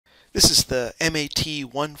This is the MAT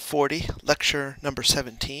 140 lecture number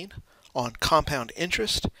 17 on compound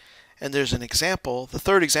interest, and there's an example, the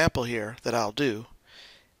third example here that I'll do,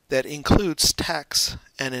 that includes tax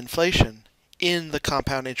and inflation in the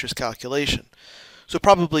compound interest calculation. So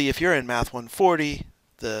probably if you're in Math 140,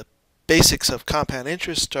 the basics of compound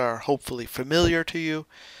interest are hopefully familiar to you.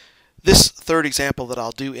 This third example that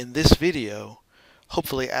I'll do in this video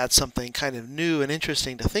hopefully adds something kind of new and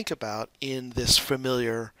interesting to think about in this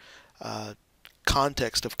familiar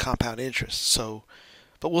context of compound interest.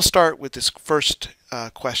 But we'll start with this first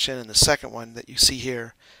question and the second one that you see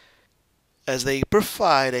here, as they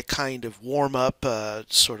provide a kind of warm-up,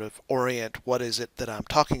 sort of orient what is it that I'm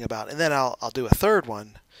talking about, and then I'll do a third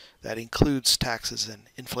one that includes taxes and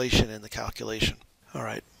inflation in the calculation. All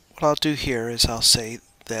right, what I'll do here is I'll say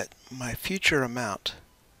that my future amount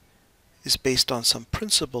is based on some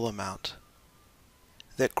principal amount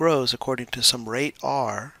that grows according to some rate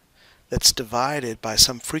R that's divided by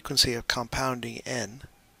some frequency of compounding n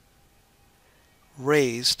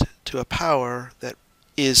raised to a power that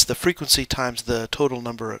is the frequency times the total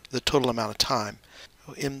amount of time.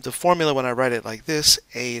 In the formula, when I write it like this,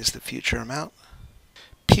 A is the future amount,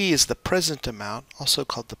 P is the present amount, also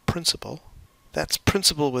called the principal. That's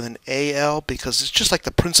principal with an AL because it's just like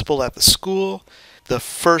the principal at the school. The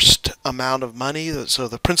first amount of money, so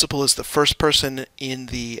the principal is the first person in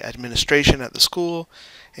the administration at the school,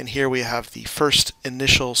 and here we have the first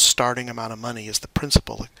initial starting amount of money is the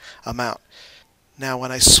principal amount. Now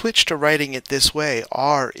when I switch to writing it this way,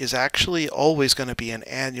 R is actually always going to be an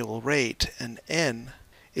annual rate, and N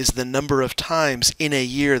is the number of times in a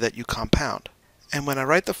year that you compound. And when I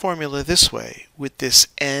write the formula this way, with this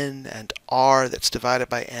N and R that's divided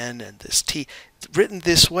by N and this T, written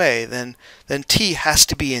this way, then T has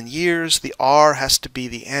to be in years, the R has to be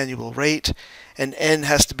the annual rate, and N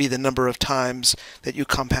has to be the number of times that you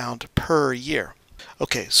compound per year.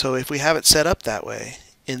 Okay, so if we have it set up that way,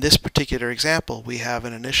 in this particular example, we have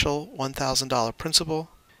an initial $1,000 principal.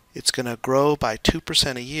 It's going to grow by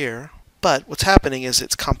 2% a year, but what's happening is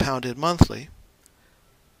it's compounded monthly.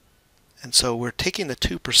 And so we're taking the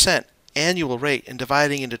 2% annual rate and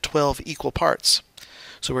dividing into 12 equal parts.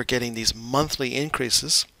 So we're getting these monthly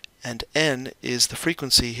increases, and N is the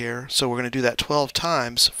frequency here, so we're going to do that 12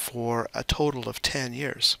 times for a total of 10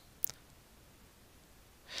 years.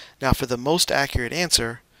 Now for the most accurate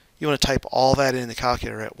answer, you want to type all that in the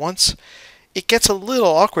calculator at once. It gets a little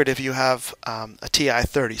awkward if you have a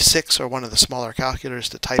TI-36 or one of the smaller calculators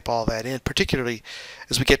to type all that in, particularly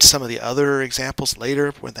as we get to some of the other examples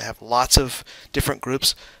later when they have lots of different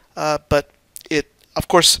groups. But it, of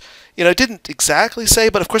course, it didn't exactly say,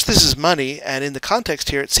 but of course this is money, and in the context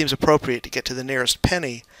here it seems appropriate to get to the nearest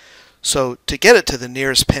penny. So to get it to the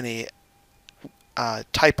nearest penny,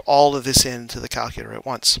 type all of this into the calculator at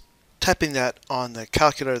once. Typing that on the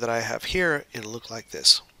calculator that I have here, it'll look like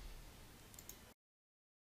this.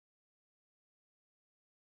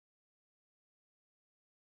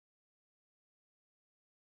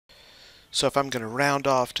 So if I'm going to round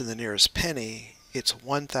off to the nearest penny, it's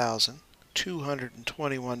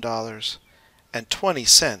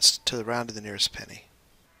 $1,221.20 to round to the nearest penny.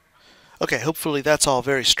 Okay, hopefully that's all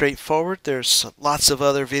very straightforward. There's lots of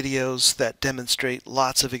other videos that demonstrate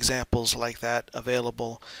lots of examples like that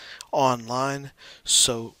available online.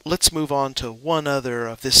 So let's move on to one other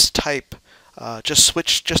of this type. Just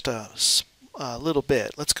switch just a little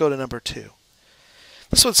bit. Let's go to number 2.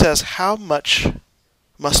 This one says, how much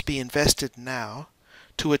must be invested now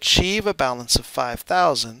to achieve a balance of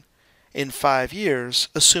 $5,000 in 5 years,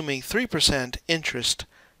 assuming 3% interest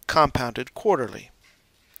compounded quarterly?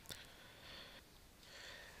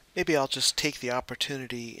 Maybe I'll just take the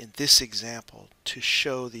opportunity in this example to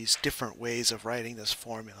show these different ways of writing this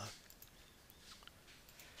formula,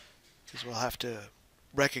 because we'll have to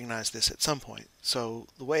recognize this at some point. So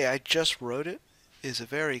the way I just wrote it is a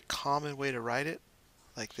very common way to write it,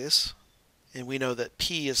 like this. And we know that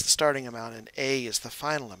P is the starting amount and A is the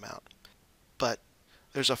final amount. But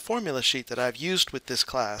there's a formula sheet that I've used with this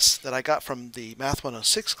class that I got from the Math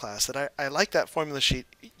 106 class that I like that formula sheet.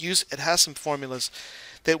 It has some formulas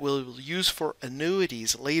that we'll use for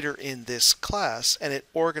annuities later in this class, and it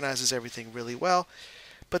organizes everything really well.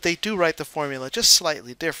 But they do write the formula just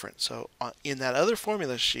slightly different. So in that other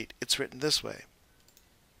formula sheet, it's written this way.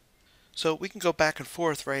 So we can go back and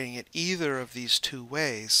forth writing it either of these two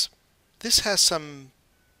ways. This has some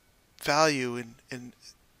value in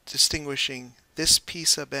distinguishing this P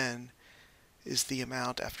sub n is the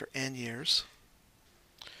amount after n years.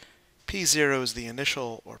 P0 is the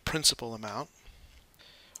initial or principal amount.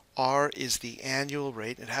 R is the annual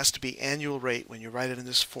rate. It has to be annual rate when you write it in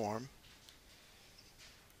this form.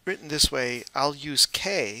 written this way, I'll use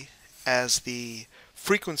k as the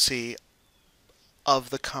frequency of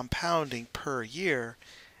the compounding per year,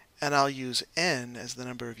 and I'll use n as the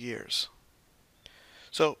number of years.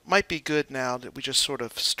 So it might be good now that we just sort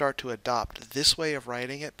of start to adopt this way of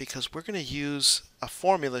writing it, because we're going to use a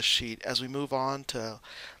formula sheet as we move on to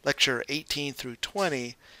lecture 18 through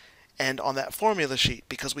 20, and on that formula sheet,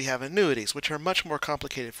 because we have annuities, which are much more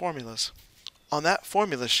complicated formulas, on that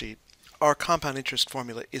formula sheet our compound interest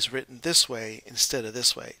formula is written this way instead of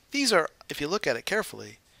this way. These are, if you look at it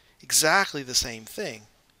carefully, exactly the same thing.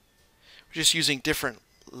 We're just using different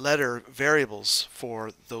letter variables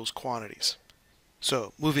for those quantities.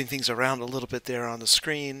 So moving things around a little bit there on the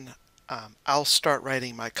screen, I'll start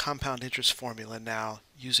writing my compound interest formula now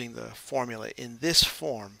using the formula in this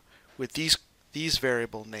form with these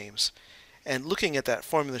variable names. And looking at that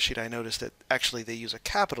formula sheet, I noticed that actually they use a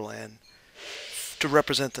capital N to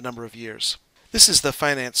represent the number of years. This is the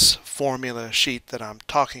finance formula sheet that I'm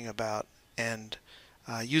talking about, and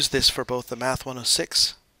use this for both the Math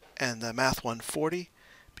 106 and the Math 140.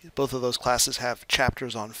 Both of those classes have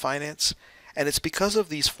chapters on finance, and it's because of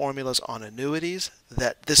these formulas on annuities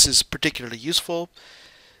that this is particularly useful.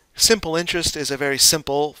 Simple interest is a very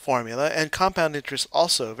simple formula, and compound interest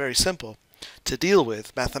also very simple to deal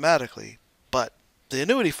with mathematically, but the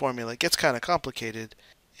annuity formula gets kind of complicated,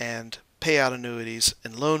 and payout annuities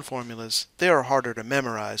and loan formulas, they are harder to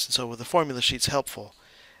memorize, and so the formula sheet's helpful.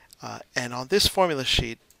 And on this formula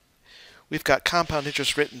sheet, we've got compound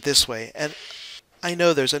interest written this way, and I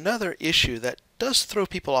know there's another issue that does throw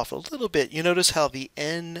people off a little bit. You notice how the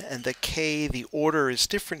n and the k, the order is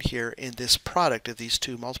different here in this product of these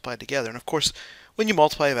two multiplied together. And of course, when you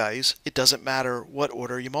multiply values, it doesn't matter what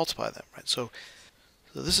order you multiply them, right? So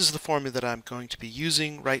this is the formula that I'm going to be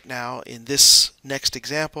using right now in this next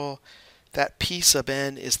example. That P sub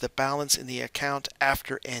n is the balance in the account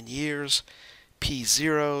after n years.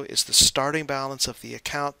 P0 is the starting balance of the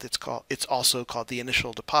account. It's also called the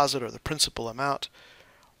initial deposit or the principal amount.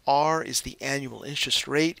 R is the annual interest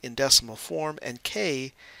rate in decimal form, and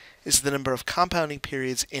K is the number of compounding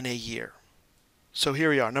periods in a year. So here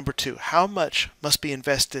we are, number 2. How much must be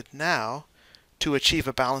invested now to achieve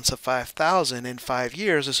a balance of 5,000 in 5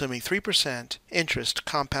 years, assuming 3% interest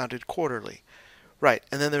compounded quarterly? Right,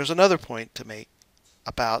 and then there's another point to make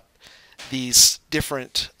about these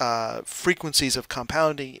different frequencies of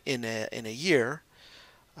compounding in a year.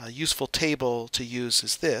 A useful table to use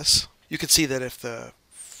is this. You can see that if the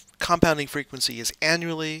compounding frequency is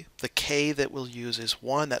annually, the K that we'll use is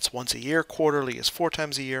 1, that's once a year. Quarterly is 4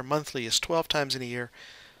 times a year. Monthly is 12 times in a year.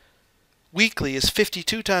 Weekly is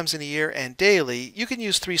 52 times in a year, and daily, you can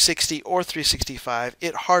use 360 or 365.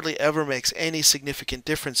 It hardly ever makes any significant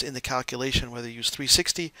difference in the calculation whether you use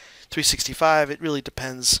 360, 365. It really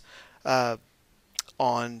depends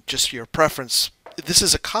on just your preference. This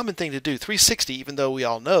is a common thing to do. 360, even though we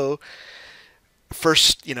all know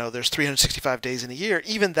first, there's 365 days in a year,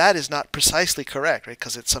 even that is not precisely correct, right?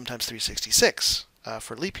 Because it's sometimes 366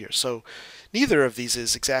 for leap years. So neither of these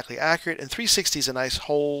is exactly accurate, and 360 is a nice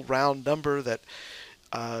whole round number that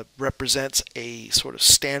represents a sort of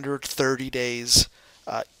standard 30 days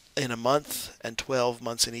in a month and 12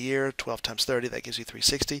 months in a year. 12 times 30, that gives you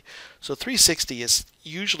 360. So 360 is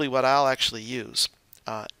usually what I'll actually use,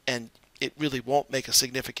 and it really won't make a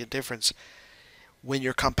significant difference when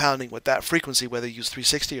you're compounding with that frequency, whether you use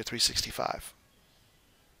 360 or 365.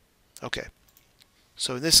 Okay.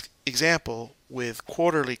 So in this example, with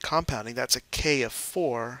quarterly compounding, that's a K of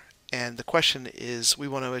 4, and the question is, we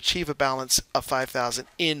want to achieve a balance of 5,000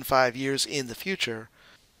 in 5 years in the future.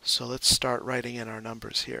 So let's start writing in our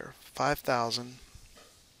numbers here. 5,000,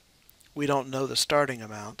 we don't know the starting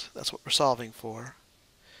amount, that's what we're solving for.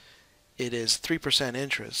 It is 3%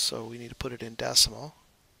 interest, so we need to put it in decimal.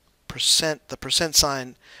 The percent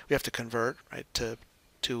sign we have to convert, right,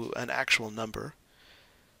 to an actual number.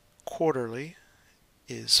 Quarterly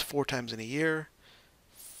is 4 times in a year,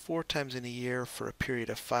 4 times in a year for a period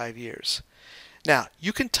of 5 years. Now,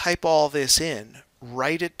 you can type all this in,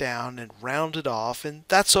 write it down, and round it off, and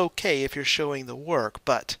that's okay if you're showing the work,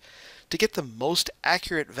 but to get the most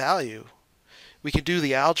accurate value, we can do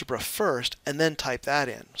the algebra first and then type that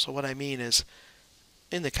in. So what I mean is,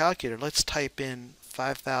 in the calculator, let's type in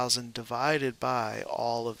 5,000 divided by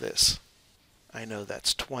all of this. I know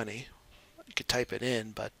that's 20. You could type it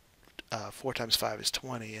in, but 4 times 5 is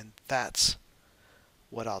 20, and that's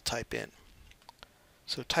what I'll type in.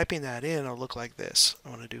 So typing that in, it'll look like this. I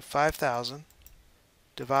want to do 5,000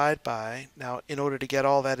 divide by, now in order to get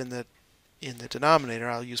all that in the denominator,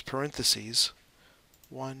 I'll use parentheses,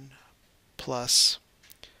 1 plus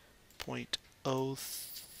 0.03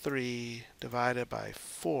 3 divided by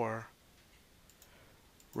 4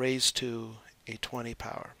 raised to a 20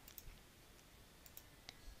 power.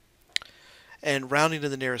 And rounding to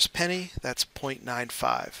the nearest penny, that's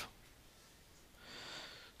 0.95.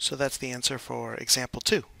 So that's the answer for example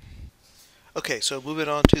 2. Okay, so moving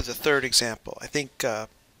on to the third example. I think a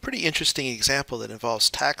pretty interesting example that involves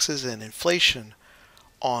taxes and inflation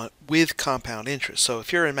with compound interest. So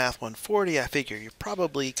if you're in Math 140, I figure you're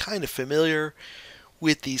probably kind of familiar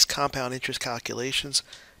with these compound interest calculations,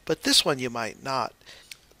 but this one you might not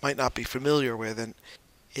be familiar with, and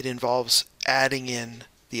it involves adding in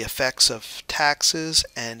the effects of taxes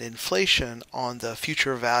and inflation on the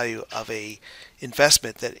future value of a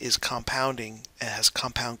investment that is compounding and has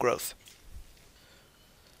compound growth.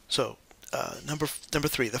 So number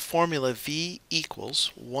 3, the formula V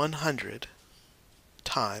equals 100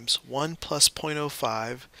 times 1 plus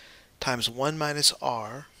 0.05 times 1 minus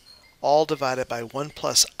R, all divided by 1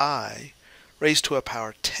 plus I raised to a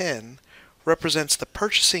power 10, represents the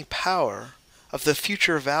purchasing power of the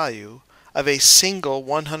future value of a single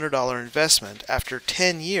 $100 investment after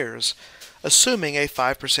 10 years, assuming a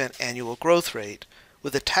 5% annual growth rate,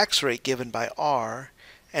 with a tax rate given by R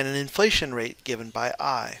and an inflation rate given by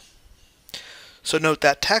I. So note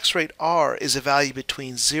that tax rate R is a value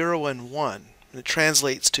between 0 and 1. And it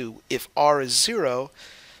translates to, if R is 0,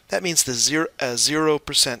 that means the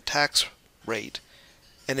 0% tax rate.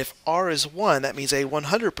 And if R is 1, that means a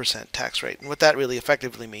 100% tax rate. And what that really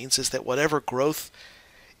effectively means is that whatever growth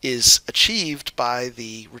is achieved by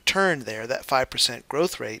the return there, that 5%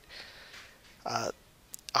 growth rate,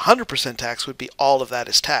 100% tax would be all of that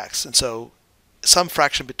is taxed. And so some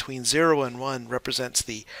fraction between 0 and 1 represents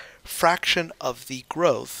the fraction of the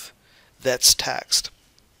growth that's taxed.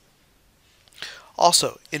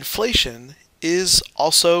 Also, inflation is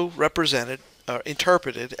also represented or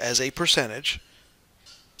interpreted as a percentage.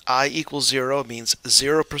 I equals 0 means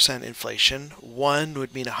 0% inflation. 1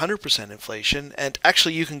 would mean 100% inflation, and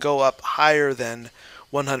actually you can go up higher than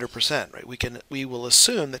 100%, right? We will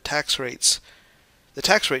assume that the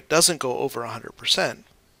tax rate doesn't go over 100%.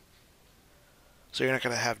 So you're not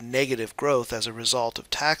going to have negative growth as a result of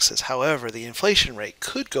taxes. However, the inflation rate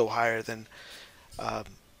could go higher than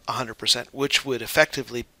 100%, which would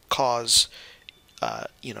effectively cause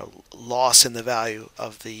loss in the value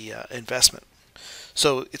of the investment.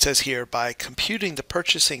 So it says here, by computing the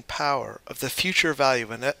purchasing power of the future value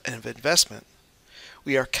of an investment,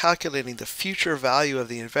 we are calculating the future value of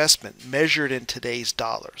the investment measured in today's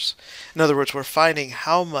dollars. In other words, we're finding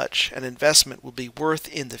how much an investment will be worth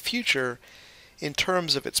in the future in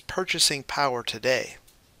terms of its purchasing power today.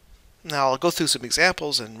 Now I'll go through some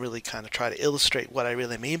examples and really kind of try to illustrate what I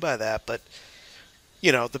really mean by that, but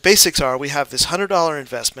the basics are, we have this $100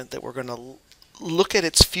 investment that we're going to look at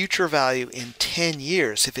its future value in 10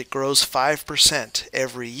 years if it grows 5%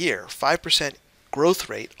 every year. 5% growth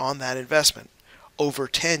rate on that investment over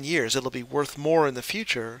 10 years. It'll be worth more in the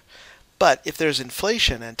future, but if there's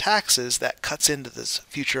inflation and taxes, that cuts into this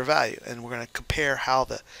future value, and we're going to compare how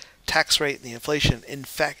the tax rate and the inflation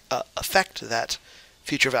affect that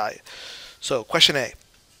future value. So question A,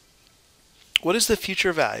 what is the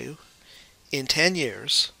future value in 10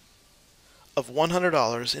 years of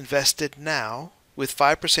 $100 invested now with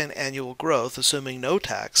 5% annual growth, assuming no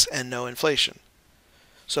tax and no inflation?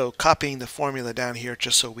 So copying the formula down here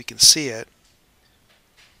just so we can see it,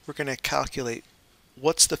 we're going to calculate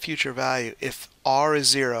what's the future value if R is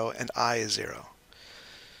 0 and I is 0.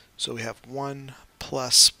 So we have 1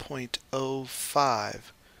 plus 0.05,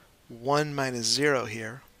 1 minus 0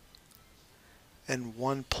 here, and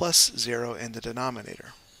 1 plus 0 in the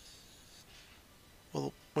denominator.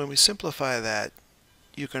 Well, when we simplify that,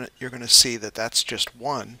 you're going to see that that's just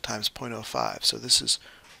 1 times 0.05. So this is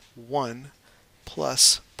 1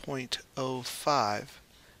 plus 0.05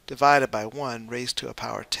 divided by 1 raised to a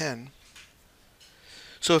power 10.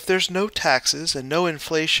 So if there's no taxes and no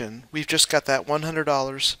inflation, we've just got that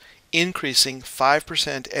 $100 increasing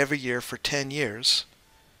 5% every year for 10 years.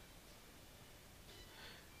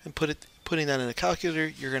 And putting that in a calculator,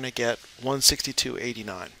 you're going to get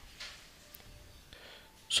 162.89.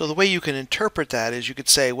 So the way you can interpret that is you could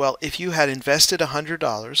say, well, if you had invested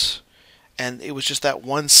 $100 and it was just that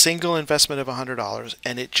one single investment of $100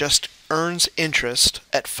 and it just earns interest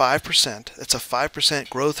at 5%, that's a 5%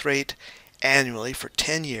 growth rate annually for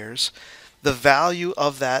 10 years, the value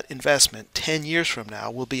of that investment 10 years from now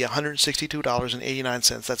will be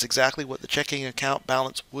 $162.89. That's exactly what the checking account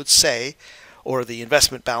balance would say, or the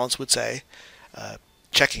investment balance would say.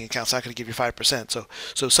 Checking account's not going to give you 5%.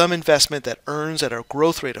 So some investment that earns at a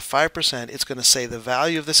growth rate of 5%, it's going to say the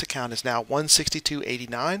value of this account is now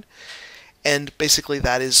 $162.89, And basically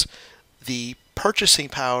that is the purchasing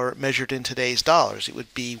power measured in today's dollars. It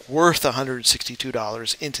would be worth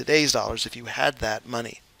 $162 in today's dollars if you had that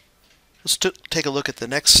money. Let's take a look at the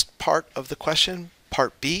next part of the question,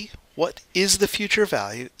 part B. What is the future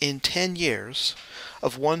value in 10 years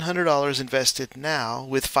of $100 invested now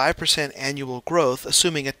with 5% annual growth,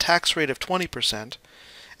 assuming a tax rate of 20%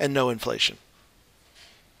 and no inflation?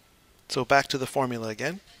 So back to the formula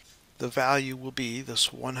again. The value will be this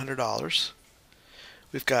 $100.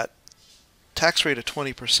 We've got tax rate of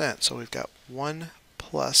 20%, so we've got 1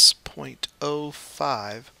 plus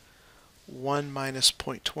 0.05, 1 minus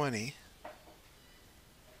 0.20,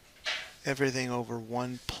 everything over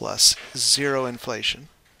 1 plus 0 inflation,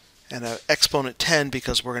 and an exponent 10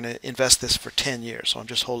 because we're going to invest this for 10 years. So I'm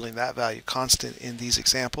just holding that value constant in these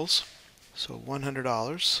examples. So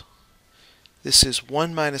 $100. This is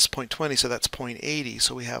 1 minus 0.20, so that's 0.80.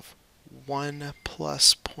 So we have 1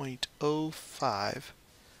 plus 0.05,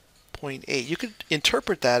 0.8. You could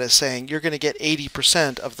interpret that as saying you're going to get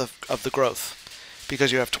 80% of the growth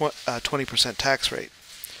because you have 20% tax rate.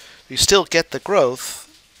 You still get the growth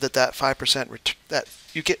that 5% that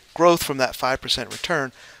you get growth from that 5%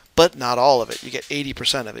 return, but not all of it. You get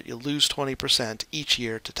 80% of it. You lose 20% each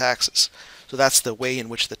year to taxes. So that's the way in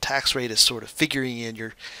which the tax rate is sort of figuring in.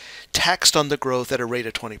 You're taxed on the growth at a rate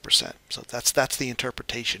of 20%. So that's the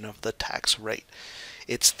interpretation of the tax rate.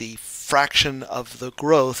 It's the fraction of the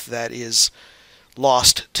growth that is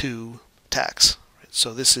lost to tax.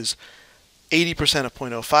 So this is 80% of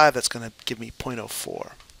 0.05. That's going to give me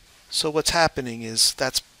 0.04. So what's happening is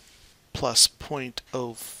that's plus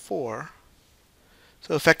 0.04.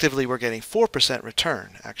 So effectively we're getting 4%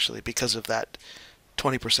 return actually because of that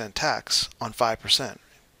 20% tax on 5%.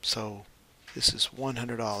 So this is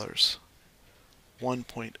 $100,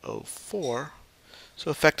 1.04.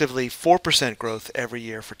 So effectively 4% growth every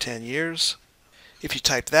year for 10 years. If you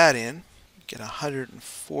type that in, you get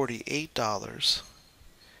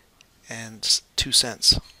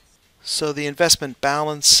 $148.02. So the investment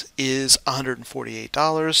balance is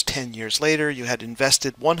 $148. 10 years later, you had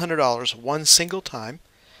invested $100 one single time.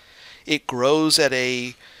 It grows at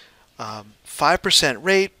a 5%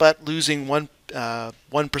 rate, but losing 1%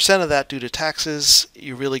 of that due to taxes.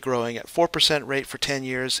 You're really growing at 4% rate for 10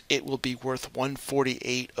 years. It will be worth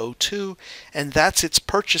 $148.02, and that's its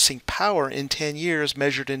purchasing power in 10 years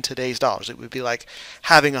measured in today's dollars. It would be like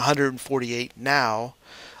having 148 now.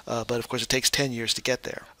 But of course it takes 10 years to get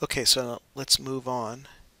there. Okay, so let's move on.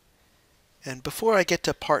 And before I get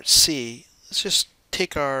to part C, let's just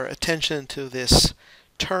take our attention to this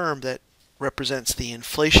term that represents the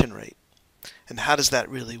inflation rate. And how does that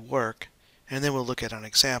really work? And then we'll look at an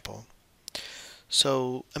example.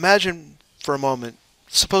 So imagine for a moment,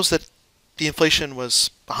 suppose that the inflation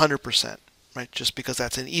was 100%, right? Just because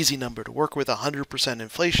that's an easy number to work with, 100%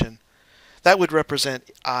 inflation, that would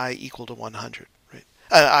represent I equal to 100.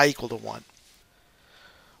 I equal to 1.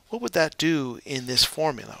 What would that do in this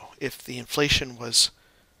formula if the inflation was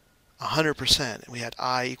 100% and we had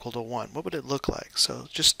I equal to 1? What would it look like? So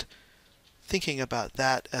just thinking about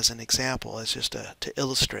that as an example, as just to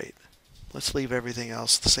illustrate. Let's leave everything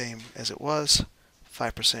else the same as it was.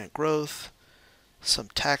 5% growth, some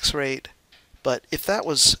tax rate. But if that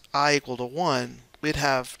was I equal to 1, we'd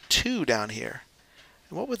have 2 down here.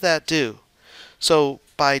 And what would that do? So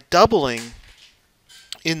by doubling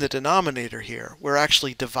in the denominator here, we're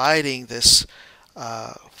actually dividing this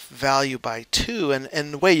value by 2,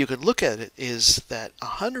 and the way you could look at it is that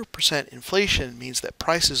 100% inflation means that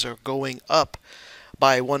prices are going up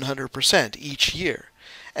by 100% each year,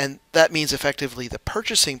 and that means effectively the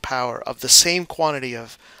purchasing power of the same quantity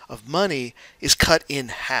of money is cut in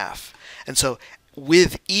half. And so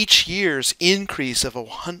with each year's increase of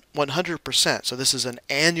 100%, so this is an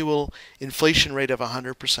annual inflation rate of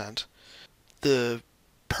 100%, the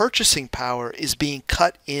purchasing power is being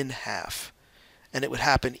cut in half, and it would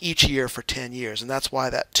happen each year for 10 years, and that's why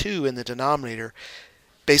that 2 in the denominator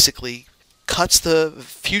basically cuts the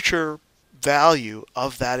future value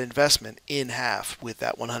of that investment in half with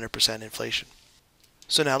that 100% inflation.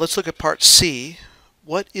 So now let's look at part C.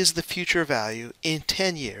 What is the future value in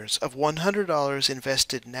 10 years of $100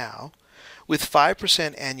 invested now with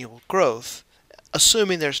 5% annual growth,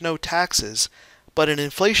 assuming there's no taxes but an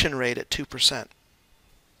inflation rate at 2%?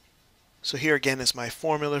 So here again is my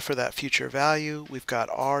formula for that future value. We've got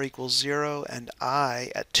R equals 0 and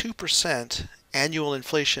I at 2%. Annual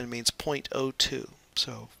inflation means 0.02.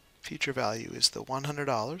 So future value is the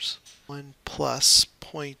 $100. 1 plus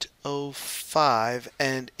 0.05,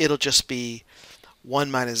 and it'll just be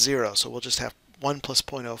 1 minus 0. So we'll just have 1 plus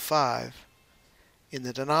 0.05. In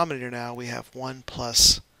the denominator now we have 1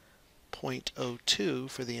 plus 1.02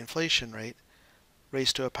 for the inflation rate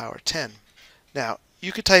raised to a power 10. Now,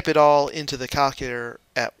 you could type it all into the calculator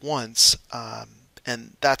at once,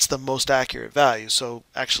 and that's the most accurate value. So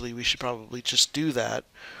actually, we should probably just do that.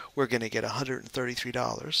 We're going to get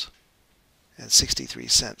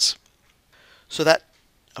 $133.63. So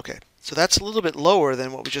that's a little bit lower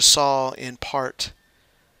than what we just saw in part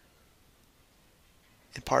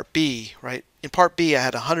B, right? In part B, I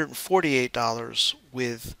had $148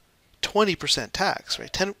 with 20% tax,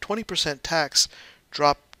 right? 20% tax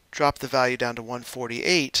dropped the value down to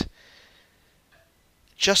 148.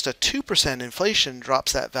 Just a 2% inflation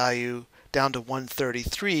drops that value down to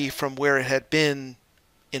 133 from where it had been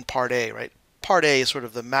in part A, right? Part A is sort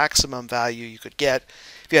of the maximum value you could get.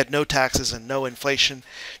 If you had no taxes and no inflation,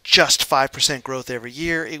 just 5% growth every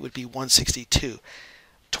year, it would be 162.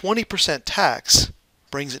 20% tax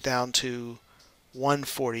brings it down to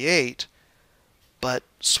 148, but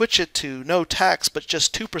switch it to no tax but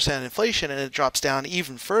just 2% inflation and it drops down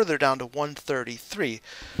even further down to 133.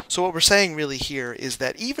 So what we're saying really here is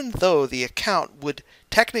that even though the account would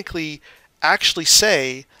technically actually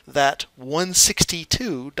say that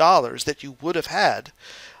 $162 that you would have had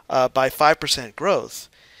by 5% growth,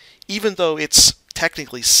 even though it's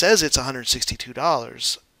technically says it's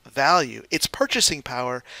 $162 value, its purchasing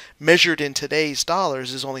power measured in today's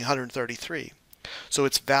dollars is only 133. So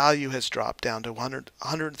its value has dropped down to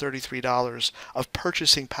 $133 of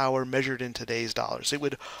purchasing power measured in today's dollars. It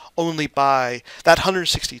would only buy that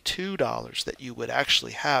 $162 that you would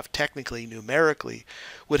actually have technically numerically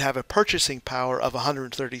would have a purchasing power of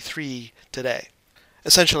 133 today.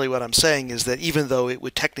 Essentially what I'm saying is that even though it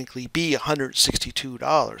would technically be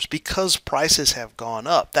 $162, because prices have gone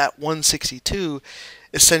up, that 162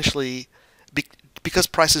 essentially, because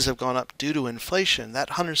prices have gone up due to inflation,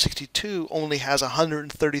 that 162 only has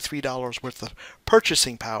 $133 worth of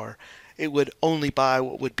purchasing power. It would only buy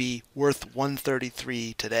what would be worth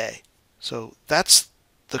 133 today. So that's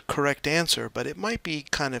the correct answer, but it might be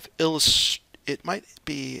kind of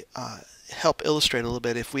help illustrate a little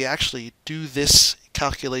bit if we actually do this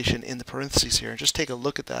calculation in the parentheses here and just take a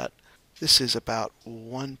look at that. This is about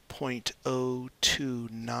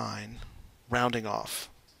 1.029 rounding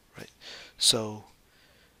off, right? So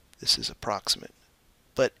this is approximate.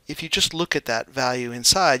 But if you just look at that value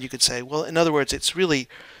inside, you could say, well, in other words, it really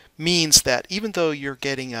means that even though you're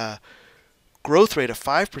getting a growth rate of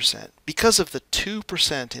 5%, because of the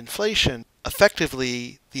 2% inflation,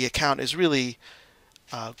 effectively the account is really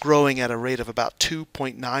growing at a rate of about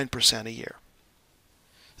 2.9% a year.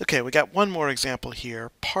 Okay, we got one more example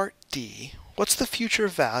here. Part D. What's the future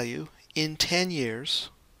value in 10 years?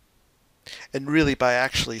 And really by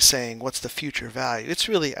actually saying what's the future value, it's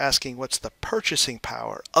really asking what's the purchasing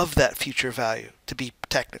power of that future value, to be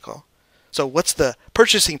technical. So what's the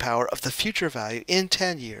purchasing power of the future value in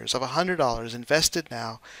 10 years of $100 invested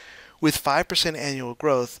now with 5% annual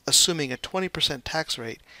growth, assuming a 20% tax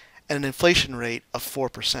rate and an inflation rate of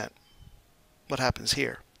 4%. What happens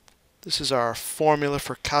here? This is our formula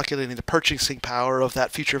for calculating the purchasing power of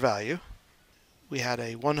that future value. We had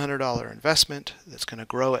a $100 investment that's going to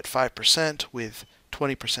grow at 5% with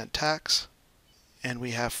 20% tax, and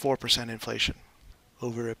we have 4% inflation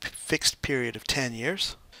over a fixed period of 10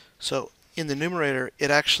 years. So in the numerator,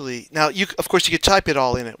 it actually, now of course you could type it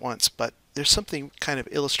all in at once, but there's something kind of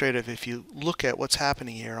illustrative if you look at what's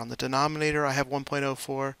happening here. On the denominator I have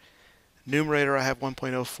 1.04, numerator I have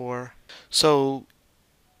 1.04. So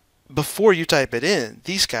before you type it in,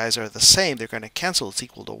 these guys are the same. They're going to cancel. It's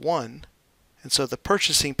equal to 1. And so the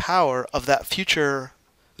purchasing power of that future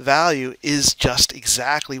value is just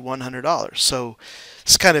exactly $100. So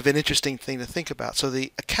it's kind of an interesting thing to think about. So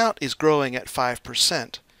the account is growing at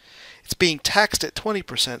 5%. It's being taxed at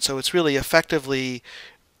 20%, so it's really effectively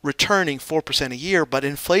returning 4% a year, but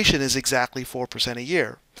inflation is exactly 4% a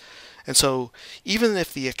year. And so even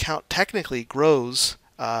if the account technically grows,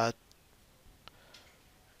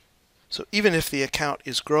 so even if the account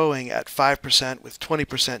is growing at 5% with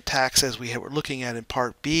 20% tax as we were looking at in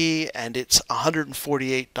Part B, and it's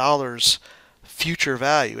 $148 future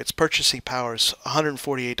value, its purchasing power is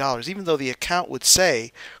 $148, even though the account would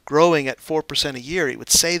say growing at 4% a year, it would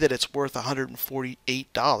say that it's worth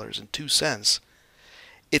 $148.02.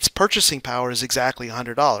 Its purchasing power is exactly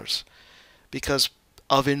 $100 because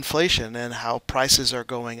of inflation and how prices are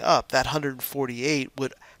going up. That 148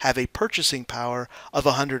 would have a purchasing power of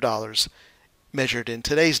 $100 measured in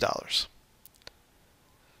today's dollars.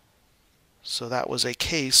 So that was a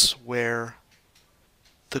case where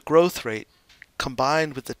the growth rate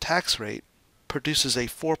combined with the tax rate produces a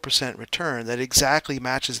 4% return that exactly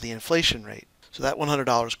matches the inflation rate. So that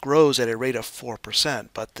 $100 grows at a rate of 4%,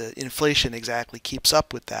 but the inflation exactly keeps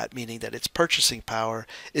up with that, meaning that its purchasing power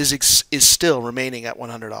is still remaining at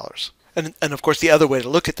 $100. And of course, the other way to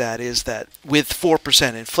look at that is that with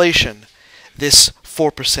 4% inflation, this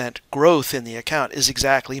 4% growth in the account is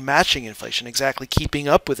exactly matching inflation, exactly keeping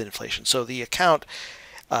up with inflation. So the account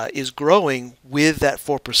is growing with that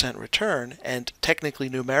 4% return, and technically,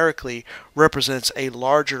 numerically, represents a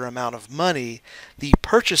larger amount of money. The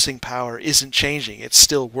purchasing power isn't changing. It's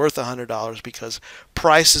still worth $100 because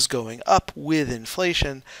prices going up with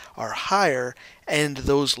inflation are higher, and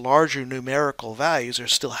those larger numerical values are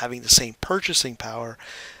still having the same purchasing power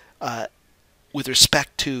with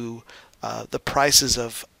respect to the prices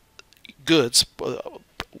of goods,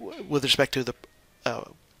 with respect to the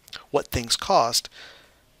what things cost.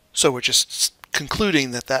 So we're just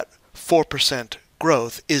concluding that that 4%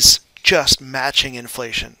 growth is just matching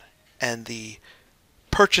inflation, and the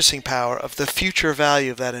purchasing power of the future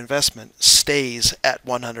value of that investment stays at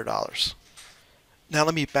 $100. Now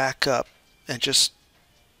let me back up and just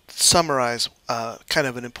summarize kind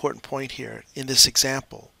of an important point here in this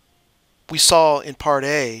example. We saw in part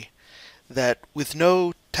A that with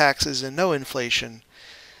no taxes and no inflation,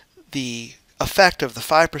 the effect of the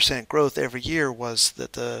 5% growth every year was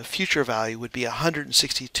that the future value would be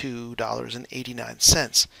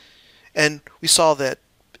 $162.89. And we saw that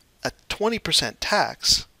a 20%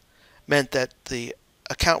 tax meant that the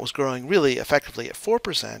account was growing really effectively at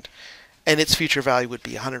 4%, and its future value would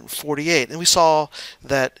be $148. And we saw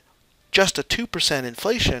that just a 2%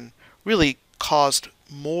 inflation really caused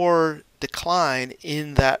more decline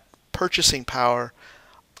in that purchasing power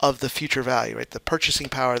of the future value, right? The purchasing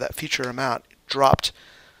power of that future amount dropped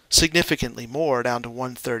significantly more, down to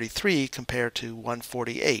 133 compared to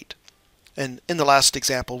 148. And in the last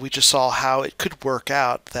example, we just saw how it could work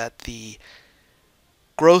out that the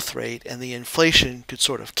growth rate and the inflation could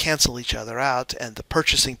sort of cancel each other out, and the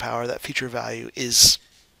purchasing power, that future value, is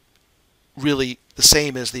really the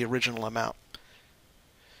same as the original amount.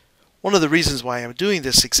 One of the reasons why I'm doing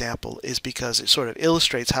this example is because it sort of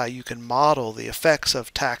illustrates how you can model the effects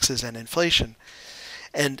of taxes and inflation.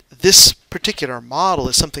 And this particular model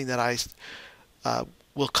is something that I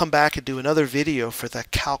will come back and do another video for the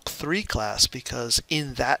Calc 3 class, because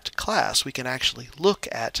in that class we can actually look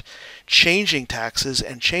at changing taxes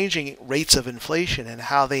and changing rates of inflation and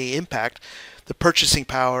how they impact the purchasing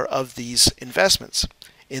power of these investments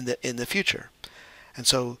in the future. And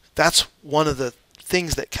so that's one of the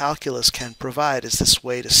things that calculus can provide, is this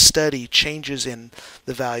way to study changes in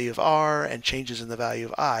the value of R and changes in the value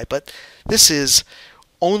of I. But this is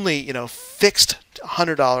only, fixed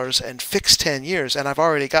 $100 and fixed 10 years, and I've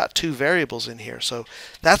already got two variables in here. So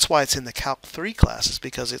that's why it's in the Calc 3 classes,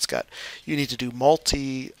 because you need to do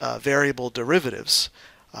multi-variable derivatives,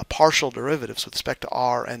 partial derivatives with respect to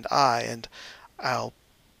R and I, and I'm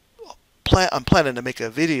planning to make a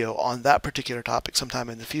video on that particular topic sometime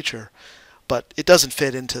in the future. But it doesn't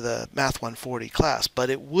fit into the Math 140 class. But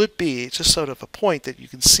it would be just sort of a point that you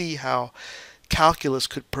can see how calculus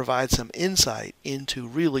could provide some insight into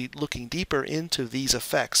really looking deeper into these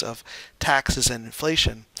effects of taxes and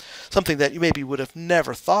inflation, something that you maybe would have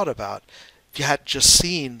never thought about if you had just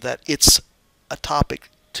seen that it's a topic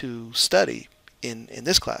to study in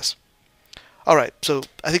this class. Alright, so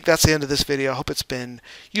I think that's the end of this video. I hope it's been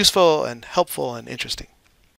useful and helpful and interesting.